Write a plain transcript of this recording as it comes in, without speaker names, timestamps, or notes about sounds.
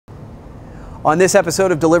On this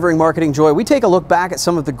episode of Delivering Marketing Joy, we take a look back at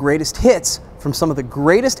some of the greatest hits from some of the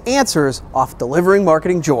greatest answers off Delivering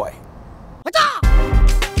Marketing Joy.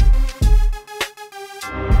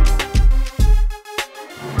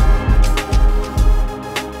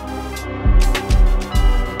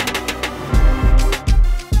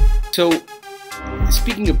 So,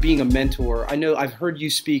 speaking of being a mentor, I know I've heard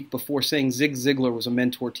you speak before saying Zig Ziglar was a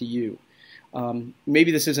mentor to you.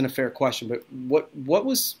 Maybe this isn't a fair question, but what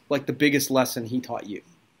was like the biggest lesson he taught you?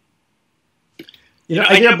 You know,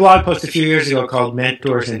 I did a blog post a few years ago called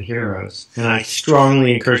Mentors and Heroes, and I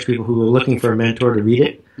strongly encourage people who were looking for a mentor to read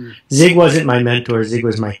it. Zig wasn't my mentor, Zig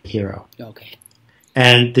was my hero. Okay.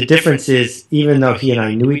 And the difference is, even though he and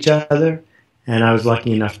I knew each other, and I was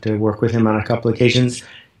lucky enough to work with him on a couple occasions,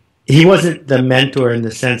 he wasn't the mentor in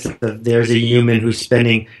the sense that there's a human who's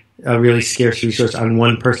spending a really scarce resource on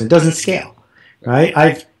one person. It doesn't scale, right?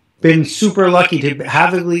 I've been super lucky to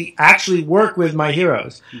actually work with my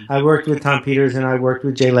heroes. I worked with Tom Peters and I worked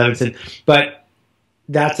with Jay Levinson, but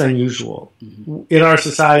that's unusual. In our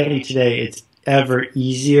society today, it's ever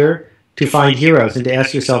easier to find heroes and to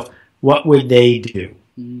ask yourself, what would they do,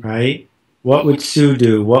 right? What would Sue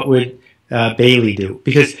do? What would Bailey do?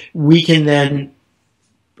 Because we can then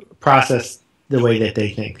process the way that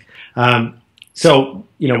they think. So,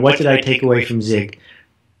 you know, what did I take away from Zig?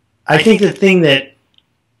 I think the thing that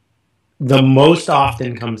the most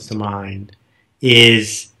often comes to mind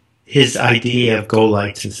is his idea of go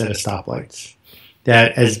lights instead of stoplights.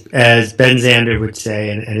 That, as Ben Zander would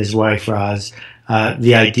say, and his wife Roz,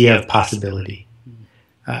 the idea of possibility.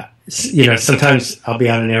 You know, sometimes I'll be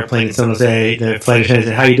on an airplane and someone will say, the flight attendant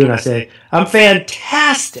will say, "How you doing?" I say, "I'm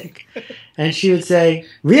fantastic." And she would say,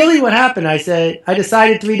 "Really? What happened?" I say, "I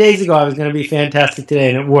decided 3 days ago I was going to be fantastic today,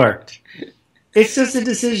 and it worked." It's just a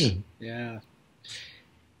decision. Yeah.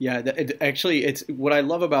 Yeah, actually, it's what I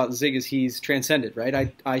love about Zig is he's transcended,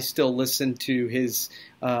 right? I still listen to his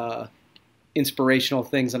inspirational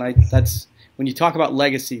things, and that's when you talk about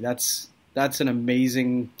legacy, that's an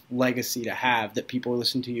amazing legacy to have, that people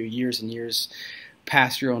listen to you years and years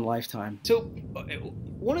past your own lifetime. So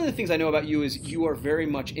one of the things I know about you is you are very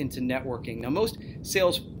much into networking. Now, most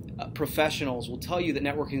sales professionals will tell you that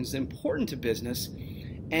networking is important to business,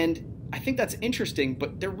 and I think that's interesting,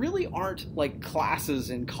 but there really aren't like classes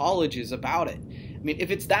in colleges about it. I mean,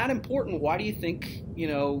 if it's that important, why do you think, you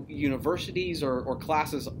know, universities or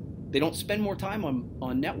classes, they don't spend more time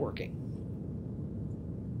on networking?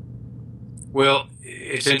 Well,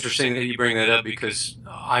 it's interesting that you bring that up because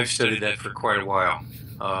I've studied that for quite a while.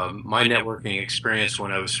 My networking experience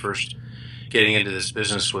when I was first getting into this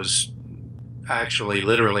business was actually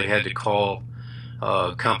literally had to call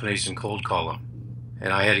companies and cold call them.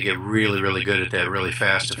 And I had to get really, really good at that really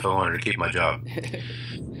fast if I wanted to keep my job.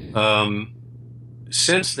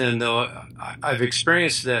 Since then, though, I've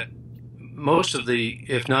experienced that most of the,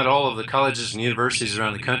 if not all of the colleges and universities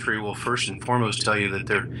around the country will first and foremost tell you that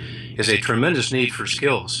there is a tremendous need for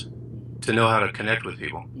skills to know how to connect with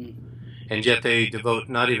people. And yet they devote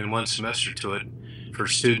not even one semester to it for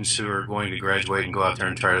students who are going to graduate and go out there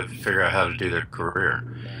and try to figure out how to do their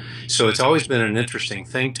career. So it's always been an interesting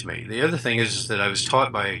thing to me. The other thing is that I was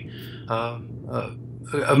taught by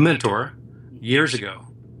a mentor years ago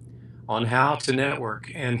on how to network,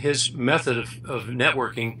 and his method of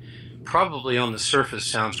networking probably on the surface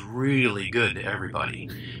sounds really good to everybody,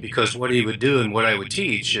 because what he would do and what I would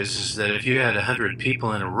teach is that if you had 100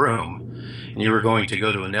 people in a room and you were going to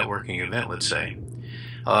go to a networking event, let's say,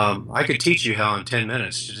 I could teach you how in 10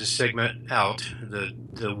 minutes to just segment out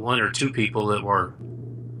the one or two people that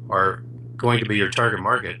are going to be your target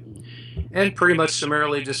market and pretty much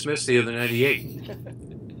summarily dismiss the other 98.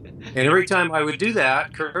 And every time I would do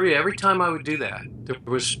that, Kirby, every time I would do that, there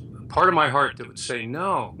was part of my heart that would say,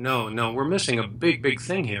 no, we're missing a big, big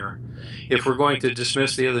thing here if we're going to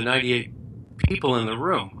dismiss the other 98 people in the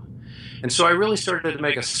room. And so I really started to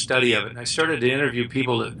make a study of it. And I started to interview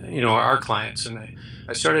people that, you know, are our clients. And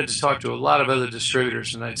I started to talk to a lot of other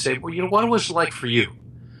distributors. And I'd say, well, you know, what was it like for you?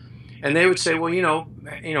 And they would say, well, you know,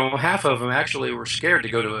 half of them actually were scared to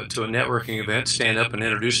go to a networking event, stand up and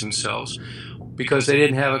introduce themselves, because they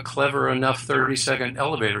didn't have a clever enough 30-second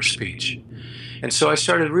elevator speech. And so I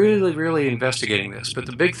started really, really investigating this. But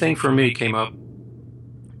the big thing for me came up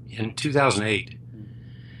in 2008.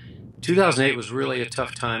 2008 was really a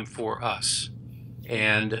tough time for us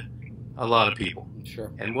and a lot of people.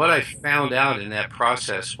 Sure. And what I found out in that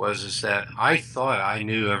process is that I thought I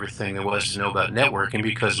knew everything there was to know about networking,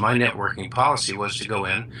 because my networking policy was to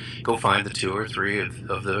go find the 2 or 3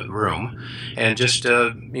 of the room and just,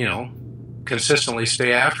 you know, consistently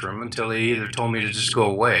stay after them until they either told me to just go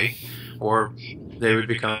away or they would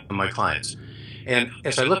become my clients. And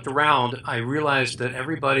as I looked around, I realized that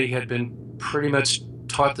everybody had been pretty much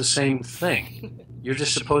taught the same thing. You're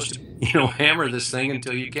just supposed to, hammer this thing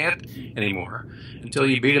until you can't anymore, until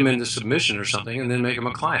you beat them into submission or something, and then make them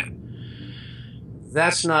a client.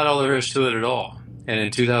 That's not all there is to it at all. And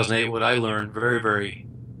in 2008, what I learned very, very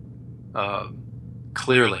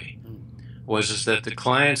clearly was that the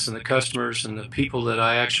clients and the customers and the people that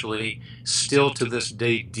I actually still to this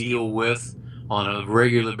day deal with on a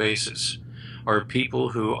regular basis are people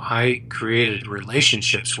who I created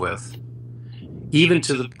relationships with, even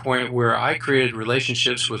to the point where I created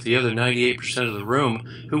relationships with the other 98% of the room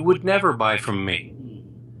who would never buy from me.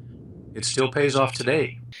 It still pays off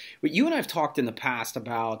today. But you and I have talked in the past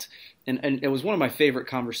about, and it was one of my favorite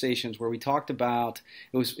conversations where we talked about,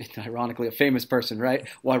 it was ironically a famous person, right?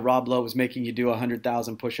 Why Rob Lowe was making you do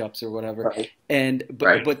 100,000 push-ups or whatever. Right.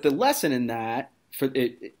 But the lesson in that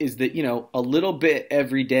is that, a little bit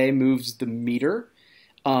every day moves the meter.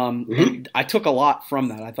 And I took a lot from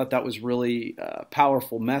that. I thought that was really a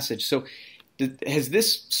powerful message. So has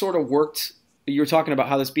this sort of worked? You were talking about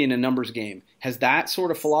how this being a numbers game. Has that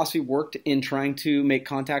sort of philosophy worked in trying to make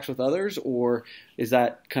contacts with others, or is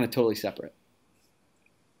that kind of totally separate?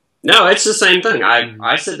 No, it's the same thing.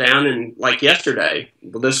 I sit down and, like yesterday,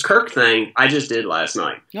 this Kirk thing I just did last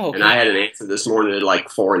night. Oh, okay. And I had an answer this morning at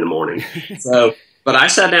like 4 a.m. So, but I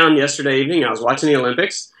sat down yesterday evening. I was watching the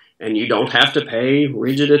Olympics, and you don't have to pay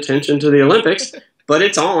rigid attention to the Olympics, but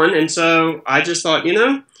it's on. And so I just thought,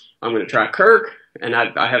 I'm going to try Kirk. And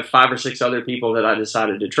I have 5 or 6 other people that I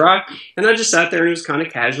decided to try. And I just sat there and it was kind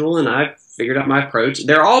of casual, and I figured out my approach.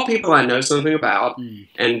 They're all people I know something about.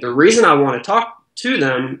 And the reason I want to talk to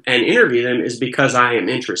them and interview them is because I am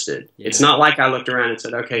interested. Yeah. It's not like I looked around and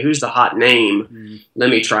said, okay, who's the hot name? Let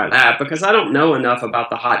me try that. Because I don't know enough about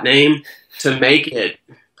the hot name to make it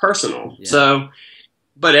personal. Yeah. So,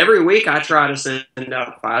 but every week I try to send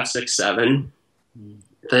out 5, 6, 7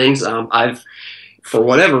 things. For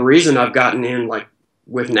whatever reason, I've gotten in, like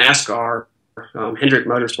with NASCAR. Hendrick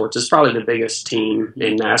Motorsports is probably the biggest team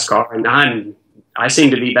in NASCAR, and I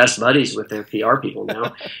seem to be best buddies with their PR people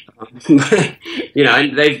now.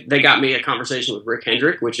 And they got me a conversation with Rick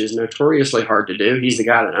Hendrick, which is notoriously hard to do. He's the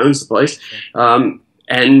guy that owns the place, but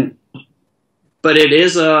it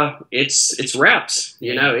is it's reps.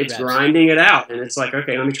 It's reps. Grinding it out, and it's like,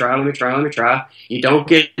 okay, let me try. You don't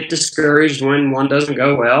get discouraged when one doesn't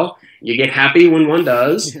go well. You get happy when one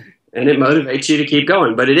does, and it motivates you to keep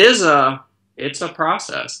going. But it's a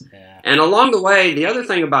process. Yeah. And along the way, the other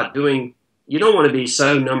thing about you don't want to be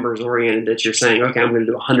so numbers oriented that you're saying, okay, I'm going to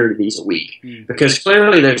do 100 of these a week, because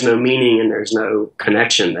clearly there's no meaning and there's no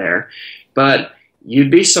connection there. But you'd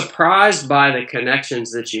be surprised by the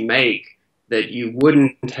connections that you make that you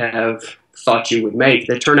wouldn't have thought you would make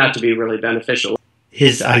that turn out to be really beneficial.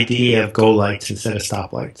 His idea of go lights instead of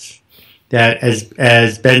stoplights. That,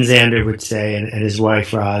 as Ben Zander would say, and his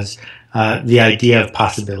wife Roz, the idea of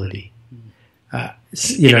possibility.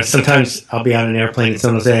 Sometimes I'll be on an airplane and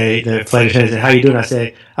someone will say, the flight attendant said, "How you doing?" I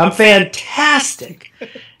say, "I'm fantastic."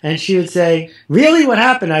 And she would say, "Really? What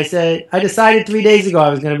happened?" I said, "I decided 3 days ago I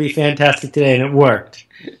was going to be fantastic today, and it worked."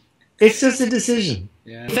 It's just a decision.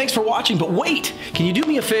 Yeah. Thanks for watching, but wait! Can you do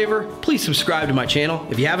me a favor? Please subscribe to my channel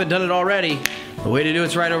if you haven't done it already. The way to do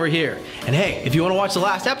it's right over here. And hey, if you want to watch the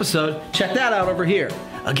last episode, check that out over here.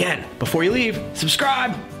 Again, before you leave,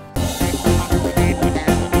 subscribe!